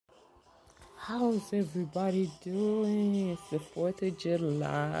How's everybody doing? It's the 4th of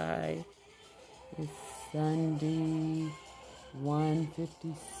July. It's Sunday,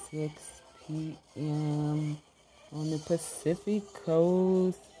 1:56 p.m. on the Pacific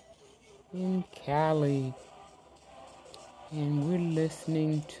Coast in Cali. And we're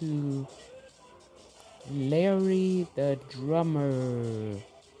listening to Larry the Drummer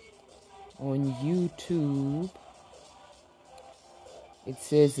on YouTube. It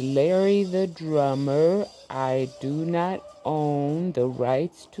says, Larry the Drummer, I do not own the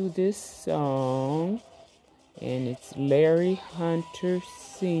rights to this song. And it's Larry Hunter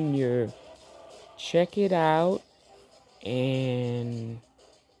Sr. Check it out and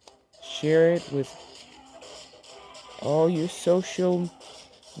share it with all your social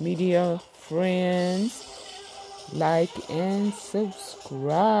media friends. Like and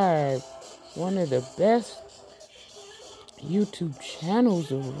subscribe. One of the best YouTube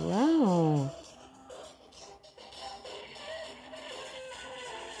channels around.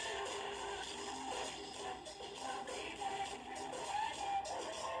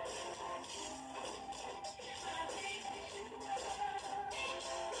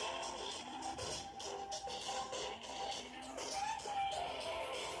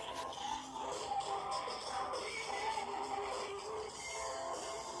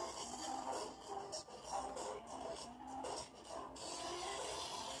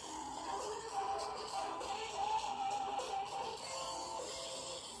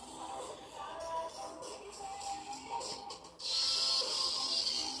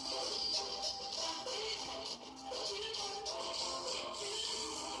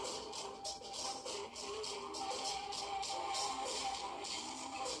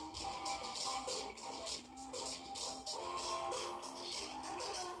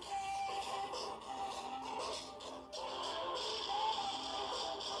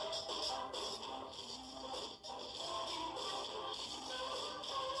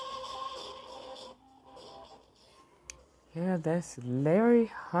 Yeah, that's Larry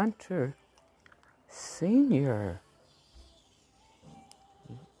Hunter Sr.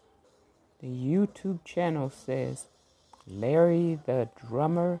 The YouTube channel says, Larry the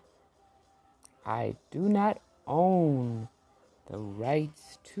Drummer, I do not own the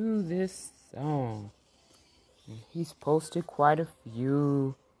rights to this song. And he's posted quite a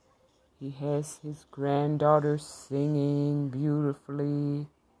few. He has his granddaughter singing beautifully.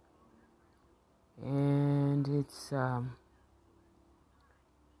 And it's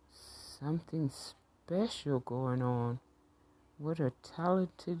something special going on. What a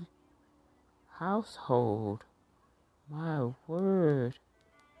talented household. My word.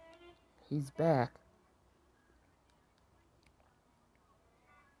 He's back.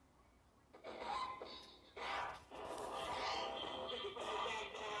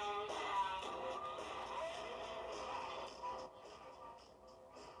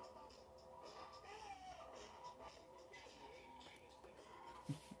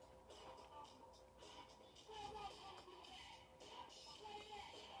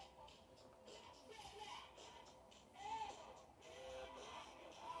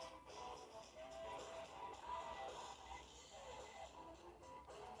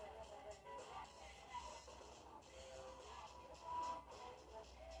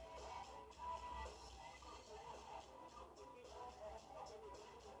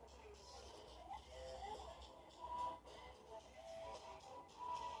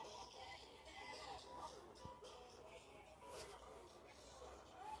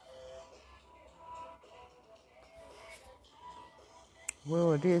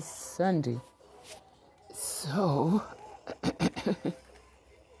 Well, it is Sunday. So, it's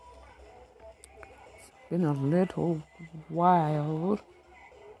been a little while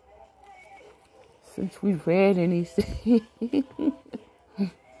since we've read anything.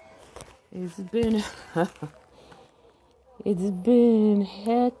 It's been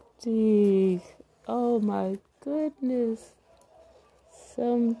hectic. Oh my goodness.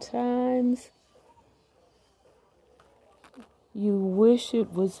 Sometimes you wish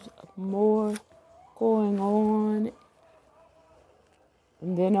it was more going on,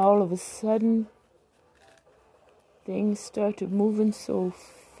 and then all of a sudden things started moving so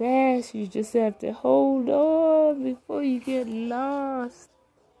fast you just have to hold on before you get lost.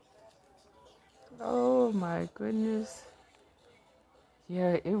 Oh my goodness.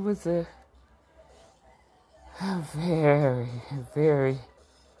 Yeah, it was a very, very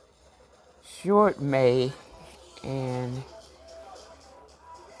short May, and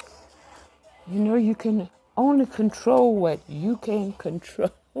you can only control what you can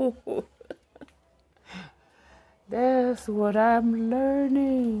control. That's what I'm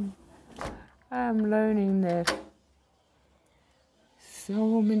learning. I'm learning that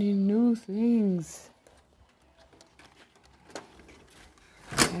so many new things.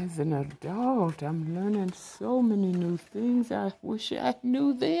 As an adult, I'm learning so many new things. I wish I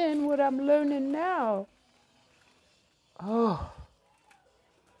knew then what I'm learning now. Oh,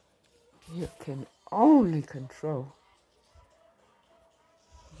 you can only control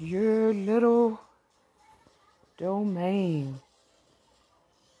your little domain.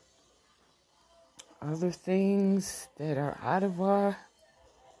 Other things that are out of our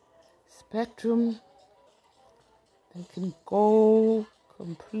spectrum, they can go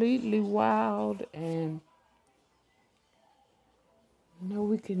completely wild, and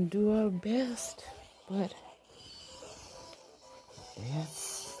we can do our best, but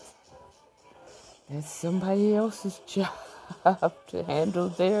that's somebody else's job to handle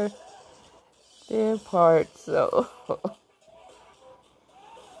their part. So,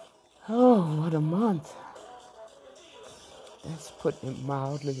 oh, what a month! That's putting it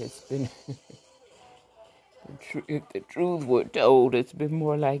mildly. It's been, if the truth were told, it's been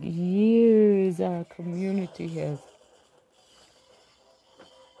more like years. Our community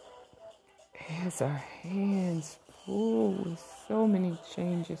has our hands full with so many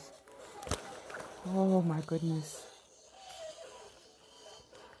changes. Oh my goodness.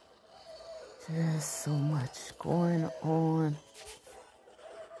 Just so much going on.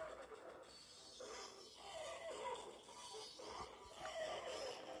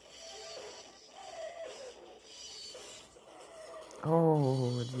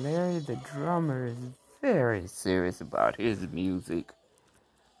 Oh, Larry the drummer is very serious about his music.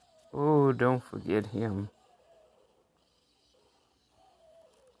 Oh, don't forget him.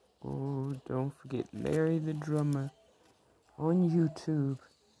 Oh, don't forget Larry the drummer on YouTube.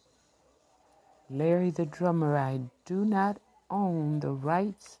 Larry the drummer, I do not own the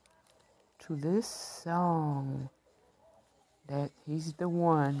rights to this song. That he's the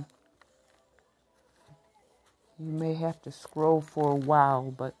one. You may have to scroll for a while,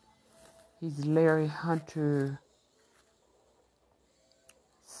 but he's Larry Hunter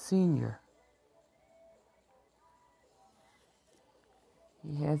Sr.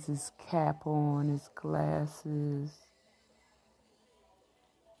 He has his cap on, his glasses.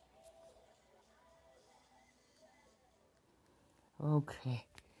 Okay,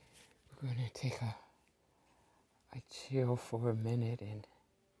 we're going to take a chill for a minute and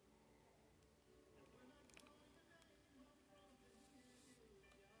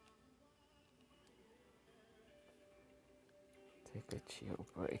take a chill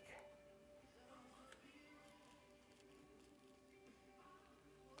break.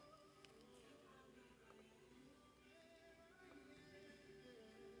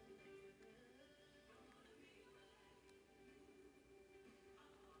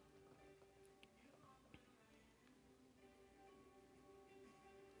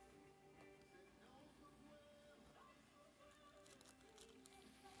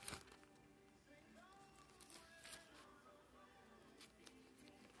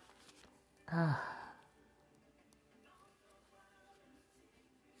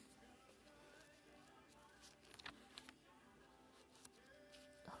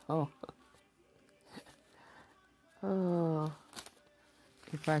 Oh, oh,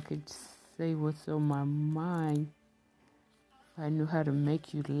 if I could say what's on my mind, if I knew how to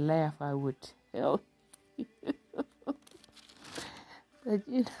make you laugh, I would tell you. But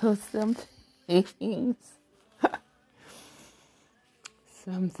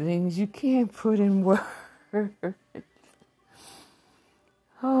some things you can't put in words.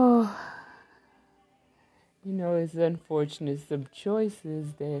 Oh, it's unfortunate. Some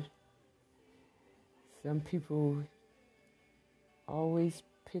choices that some people always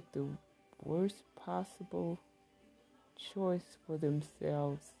pick the worst possible choice for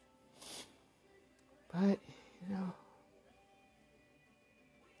themselves. But,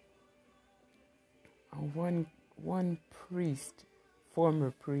 one priest,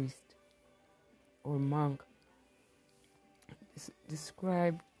 former priest or monk,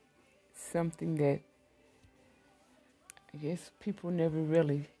 described something that I guess people never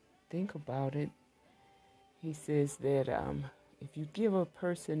really think about it. He says that if you give a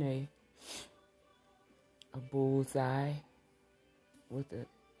person a bullseye with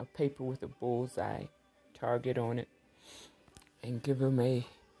a paper with a bullseye target on it, and give them a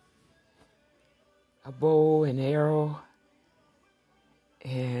bow and arrow,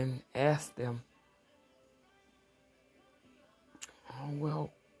 and ask them, oh,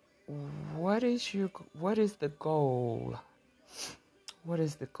 well, what is the goal? What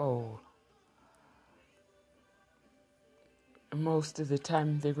is the goal? most of the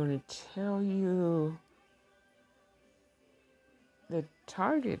time they're going to tell you the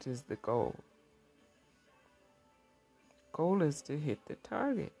target is the goal. Goal is to hit the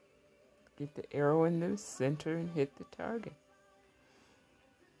target. Get the arrow in the center and hit the target.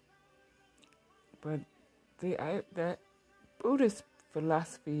 But that Buddhist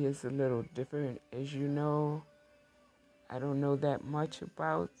philosophy is a little different. As you know, I don't know that much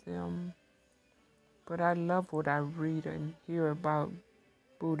about them, but I love what I read and hear about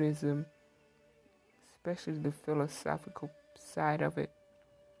Buddhism, especially the philosophical side of it.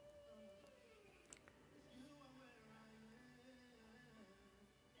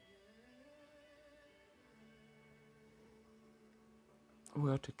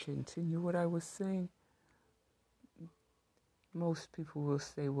 Well, to continue what I was saying, most people will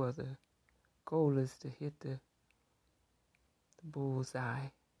say, well, the goal is to hit the bullseye,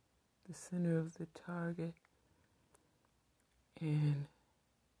 the center of the target. And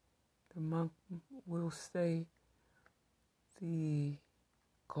the monk will say the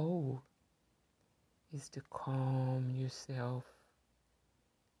goal is to calm yourself,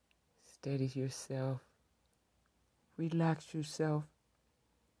 steady yourself, relax yourself,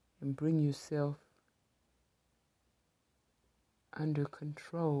 and bring yourself under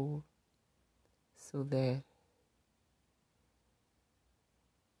control so that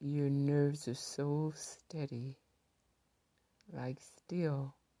your nerves are so steady, like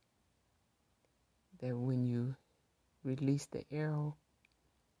steel, that when you release the arrow,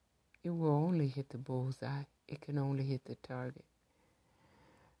 it will only hit the bullseye. It can only hit the target.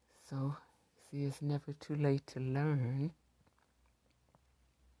 So, see, it's never too late to learn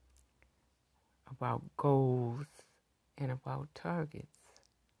about goals and about targets.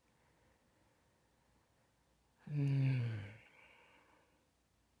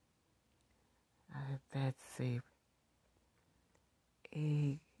 That's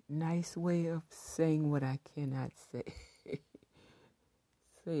a nice way of saying what I cannot say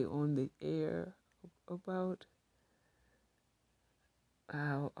say on the air about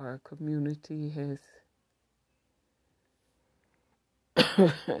how our community has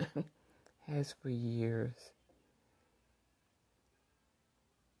for years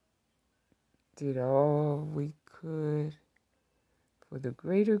did all we could for the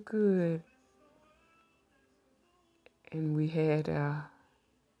greater good, and we had a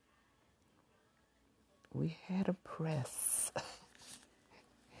press.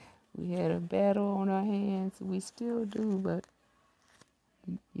 We had a battle on our hands. We still do, but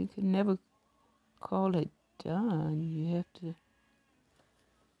you can never call it done. You have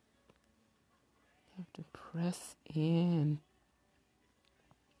to press in,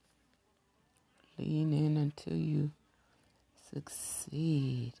 lean in until you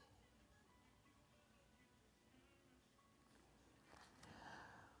succeed.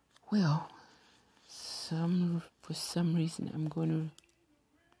 Well, for some reason, I'm going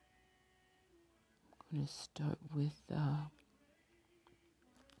to start with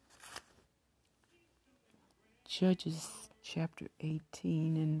Judges chapter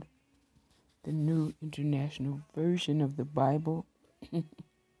 18 in the New International Version of the Bible. It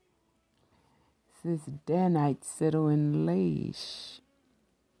says, Danites settle in Laish.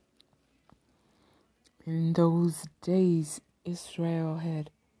 In those days, Israel had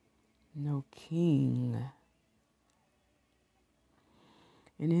no king.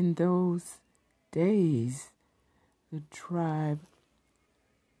 And in those days, the tribe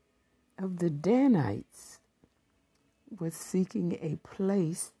of the Danites was seeking a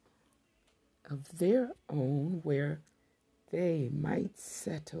place of their own where they might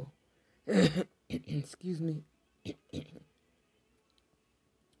settle. Excuse me.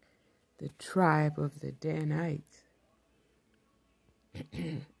 The tribe of the Danites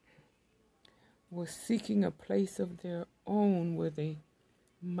was seeking a place of their own where they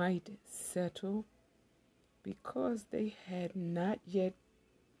might settle because they had not yet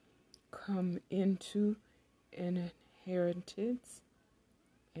come into an inheritance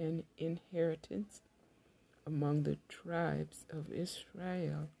among the tribes of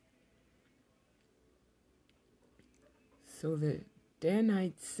Israel. So the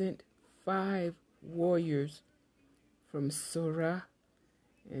Danites sent 5 warriors from Sorah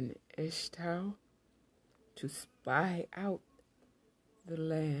and Eshtaol to spy out the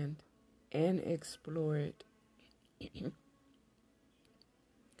land and explore it.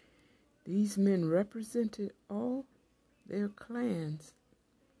 These men represented all their clans.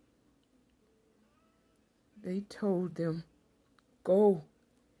 They told them, go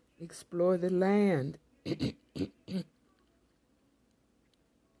explore the land. The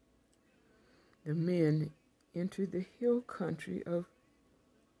men entered the hill country of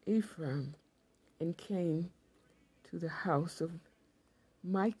Ephraim and came to the house of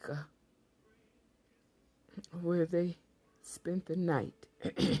Micah, where they spent the night.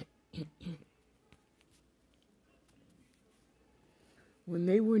 When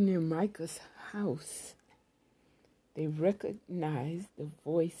they were near Micah's house, they recognized the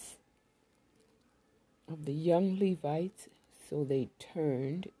voice of the young Levites, so they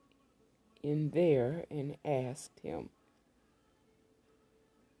turned in there and asked him,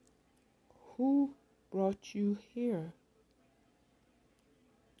 "Who brought you here?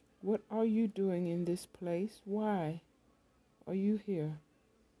 What are you doing in this place? Why are you here?"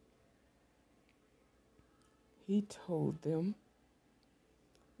 He told them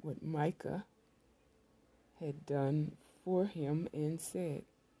what Micah had done for him and said,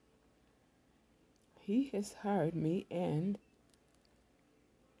 "He has hired me, and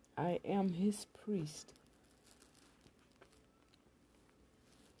I am his priest."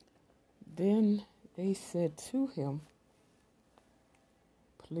 Then they said to him,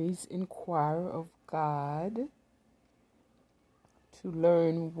 "Please inquire of God to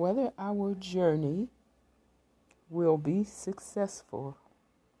learn whether our journey will be successful."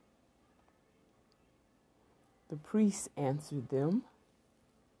 The priest answered them,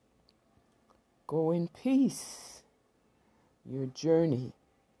 "Go in peace. Your journey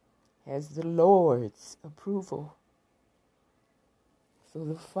has the Lord's approval." So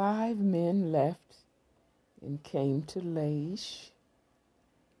the 5 men left and came to Laish,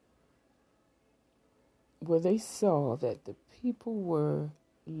 where they saw that the people were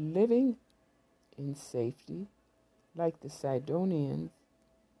living in safety, like the Sidonians,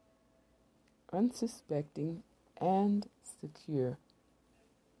 unsuspecting and secure.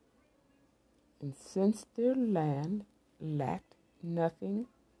 And since their land lacked nothing,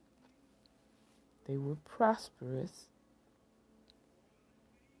 they were prosperous.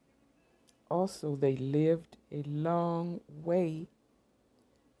 Also, they lived a long way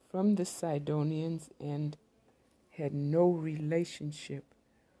from the Sidonians and had no relationship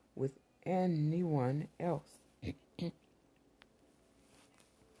with anyone else.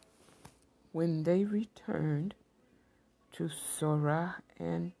 When they returned to Sorah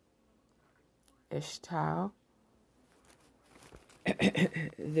and Eshtaol,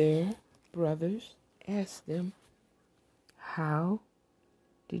 their brothers asked them, "How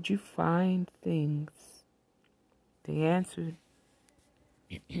did you find things?" They answered,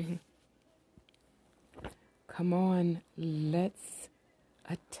 "Come on, let's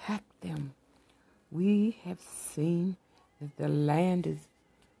attack them. We have seen that the land is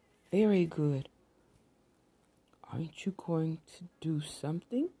very good. Aren't you going to do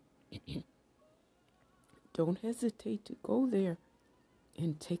something? Don't hesitate to go there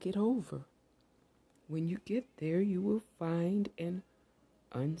and take it over. When you get there, you will find an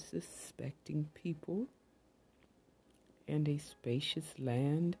unsuspecting people and a spacious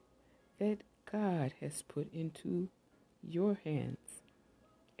land that God has put into your hands,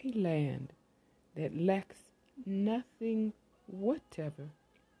 a land that lacks nothing whatever."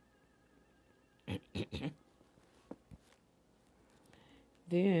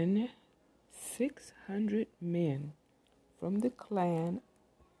 Then 600 men from the clan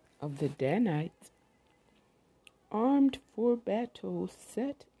of the Danites, armed for battle,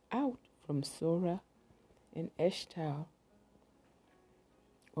 set out from Sorah and Eshtaol.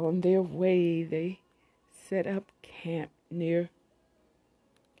 On their way, they set up camp near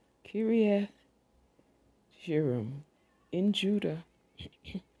Kiriath Jearim in Judah.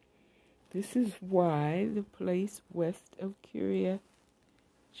 This is why the place west of Kiriath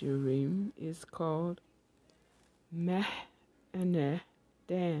Jearim is called Mahaneh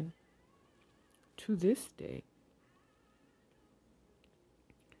Dan to this day.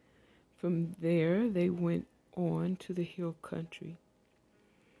 From there they went on to the hill country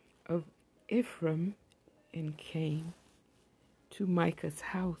of Ephraim and came to Micah's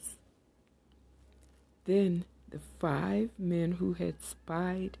house. Then the 5 men who had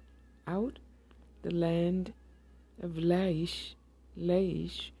spied out the land of Laish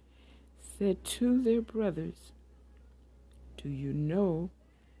said to their brothers, "Do you know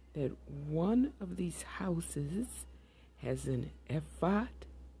that one of these houses has an ephod,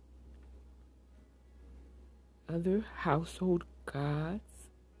 other household gods,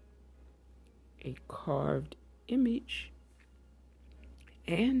 a carved image,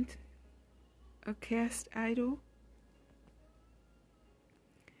 and a cast idol?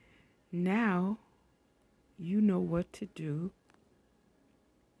 Now you know what to do."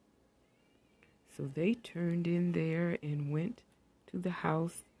 So they turned in there and went to the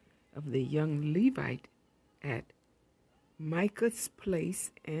house of the young Levite at Micah's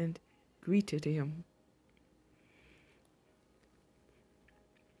place and greeted him.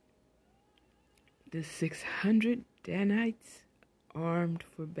 The 600 Danites, armed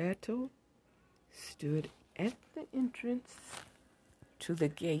for battle, stood at the entrance to the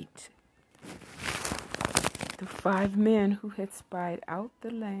gate. The 5 men who had spied out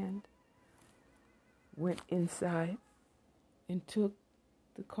the land went inside and took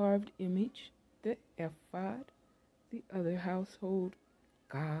the carved image, the ephod, the other household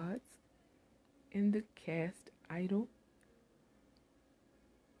gods, and the cast idol,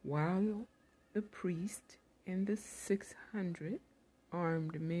 while the priest and the 600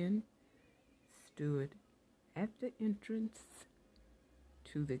 armed men stood at the entrance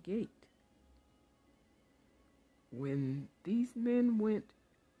to the gate. When these men went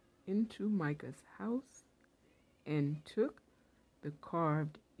into Micah's house and took the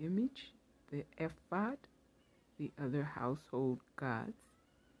carved image, the ephod, the other household gods,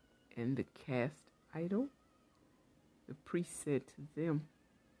 and the cast idol, the priest said to them,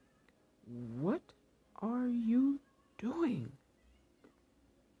 "What are you doing?"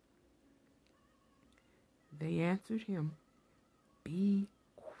 They answered him, "Be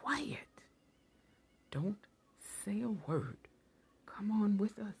quiet. Don't say a word. Come on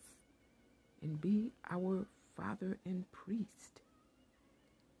with us and be our father and priest.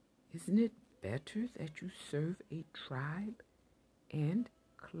 Isn't it better that you serve a tribe and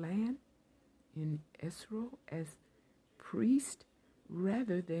clan in Israel as priest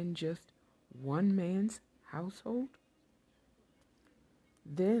rather than just one man's household?"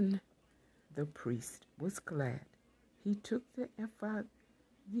 Then the priest was glad. He took the ephod,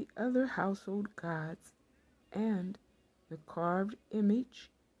 the other household gods, and the carved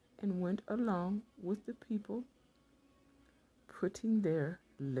image and went along with the people, putting their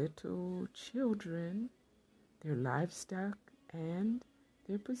little children, their livestock, and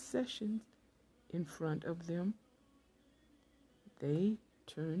their possessions in front of them. They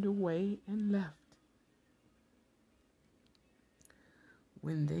turned away and left.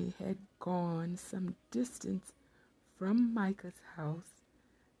 When they had gone some distance from Micah's house,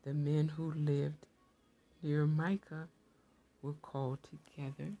 the men who lived near Micah were called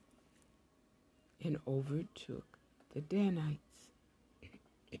together and overtook the Danites.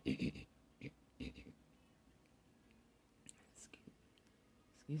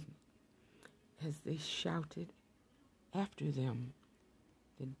 Excuse me. As they shouted after them,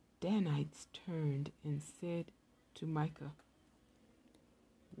 the Danites turned and said to Micah,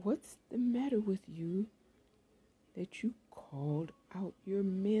 "What's the matter with you that you called out your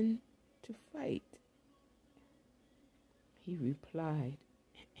men to fight?" He replied,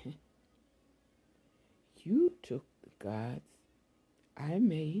 "You took the gods I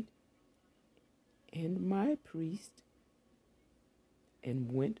made and my priest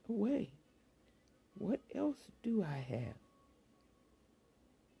and went away. What else do I have?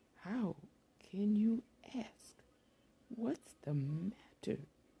 How can you ask, what's the matter?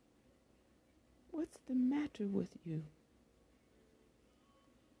 What's the matter with you?"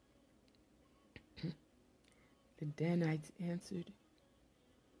 The Danites answered,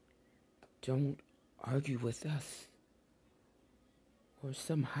 "Don't argue with us, or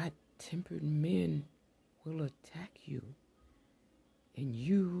some hot-tempered men will attack you, and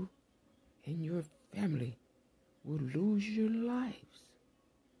you and your family will lose your lives."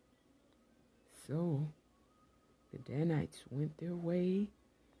 So the Danites went their way,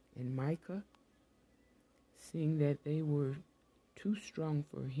 and Micah, seeing that they were too strong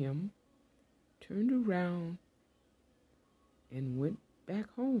for him, turned around and went back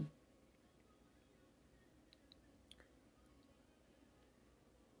home.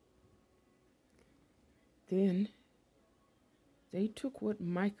 Then they took what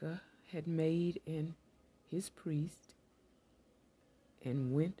Micah had made and his priest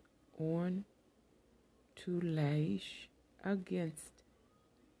and went on to Laish against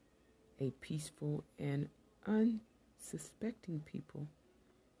a peaceful and unsuspecting people.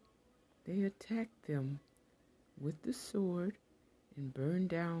 They attacked them with the sword and burned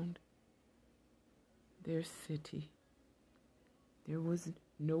down their city. There was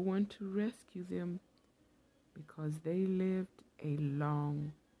no one to rescue them because they lived a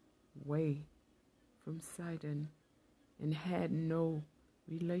long way from Sidon and had no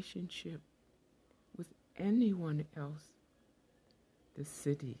relationship with anyone else. The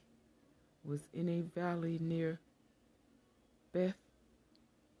city was in a valley near Beth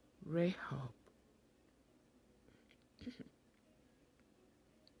Rehob.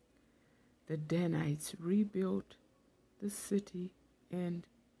 The Danites rebuilt the city and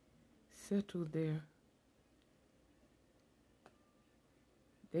settled there.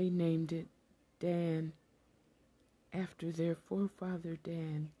 They named it Dan after their forefather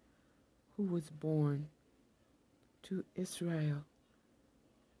Dan, who was born to Israel,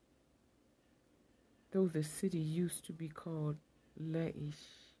 though the city used to be called Laish.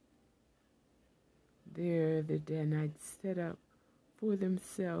 There the Danites set up for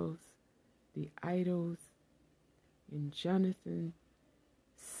themselves the idols in Jonathan,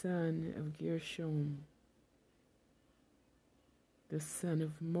 son of Gershom, the son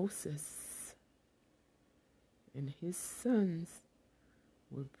of Moses, and his sons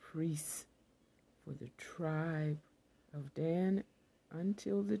were priests for the tribe of Dan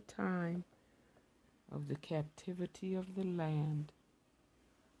until the time of the captivity of the land.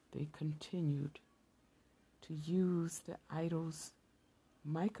 They continued to use the idols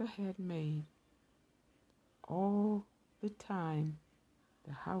Micah had made all the time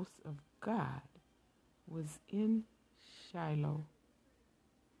the house of God was in Shiloh.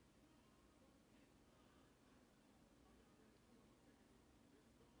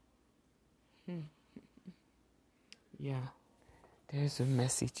 Yeah, there's a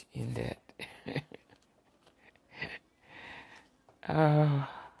message in that.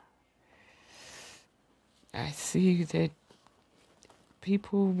 I see that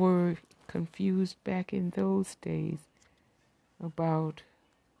people were confused back in those days about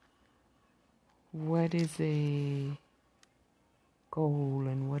what is a goal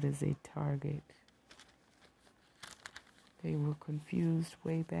and what is a target. They were confused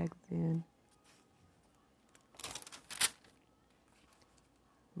way back then.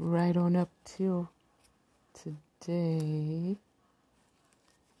 Right on up till today.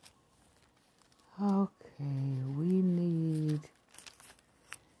 Okay, we need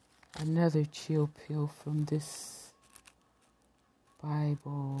another chill pill from this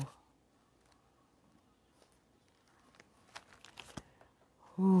Bible.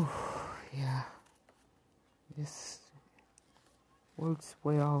 Ooh, yeah. This works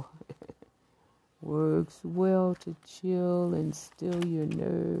well. Works well to chill and still your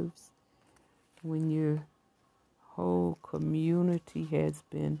nerves when your whole community has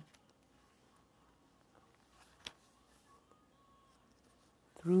been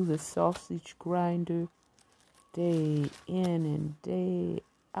through the sausage grinder day in and day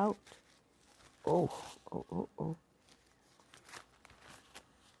out. Oh.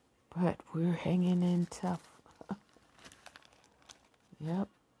 But we're hanging in tough. Yep.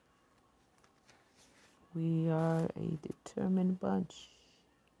 We are a determined bunch.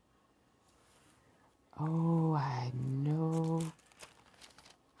 Oh, I know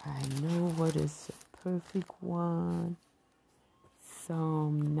what is a perfect one.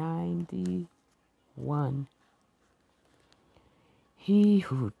 Psalm 91. He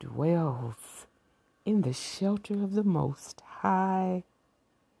who dwells in the shelter of the Most High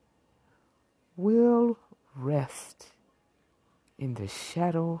will rest in the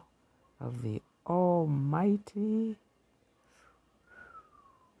shadow of the Almighty.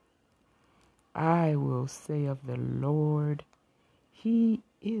 I will say of the Lord, He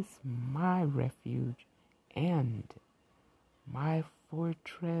is my refuge and my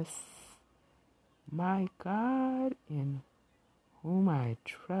fortress, my God in whom I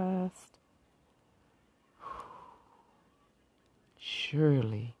trust.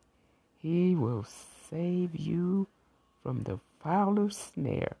 Surely He will save you from the fowler's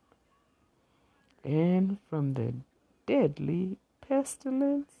snare and from the deadly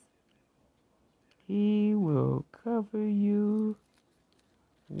pestilence. He will cover you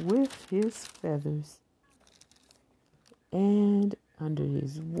with His feathers, and under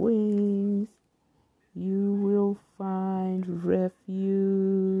His wings you will find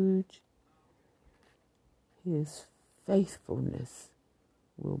refuge. His faithfulness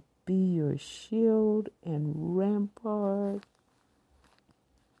will be your shield and rampart.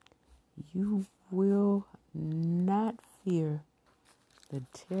 You will not fear the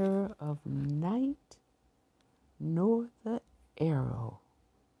terror of night, nor the arrow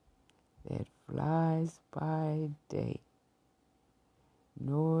that flies by day,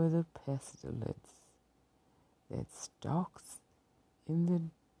 nor the pestilence that stalks in the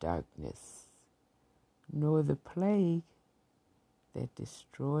darkness, nor the plague that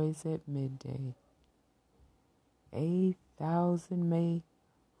destroys at midday. 1,000 may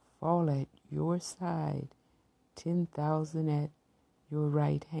fall at your side, 10,000 at your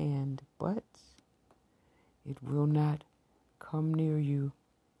right hand, but it will not come near you.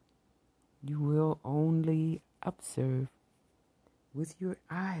 You will only observe with your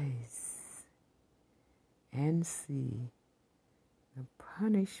eyes and see the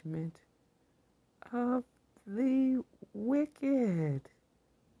punishment of the wicked.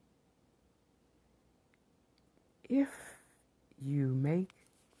 if you make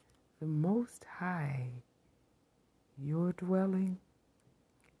the Most High your dwelling,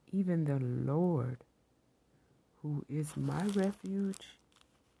 even the Lord, who is my refuge,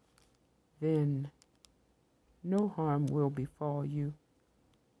 then no harm will befall you,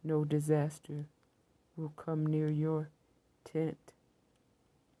 no disaster will come near your tent,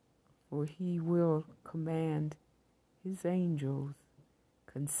 for he will command his angels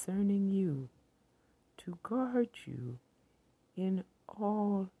concerning you to guard you in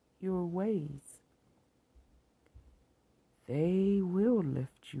all your ways. They will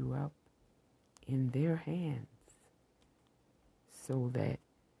lift you up in their hands so that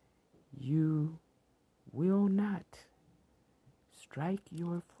you will not strike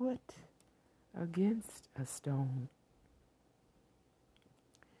your foot against a stone.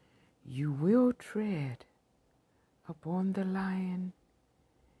 You will tread upon the lion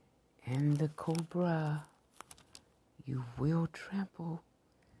and the cobra. You will trample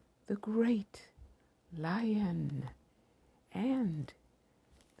the great lion and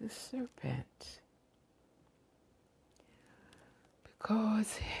the serpent.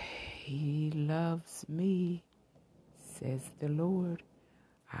 Because he loves me, says the Lord,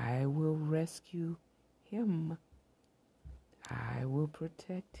 I will rescue him. I will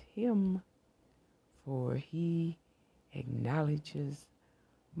protect him, for he acknowledges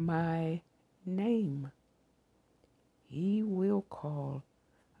my name. He will call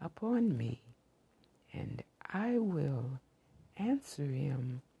upon me, and I will answer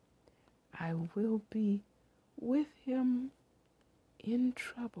him. I will be with him in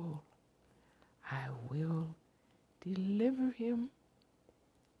trouble. I will deliver him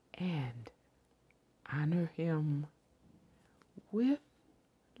and honor him with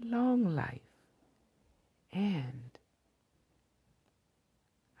long life, and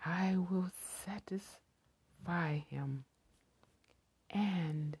I will satisfy him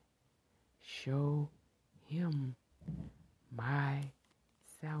and show him my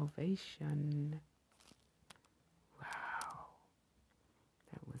salvation. Wow.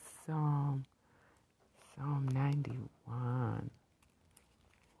 That was Psalm 91.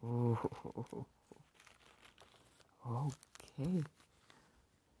 Oh, okay.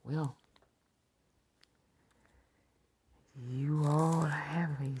 Well, you all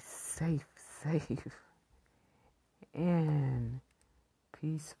have a safe and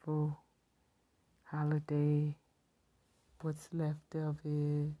peaceful holiday. What's left of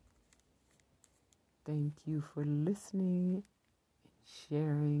it. Thank you for listening and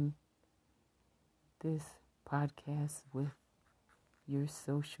sharing this podcast with your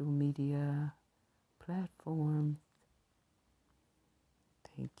social media platforms.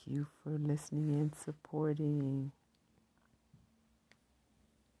 Thank you for listening and supporting.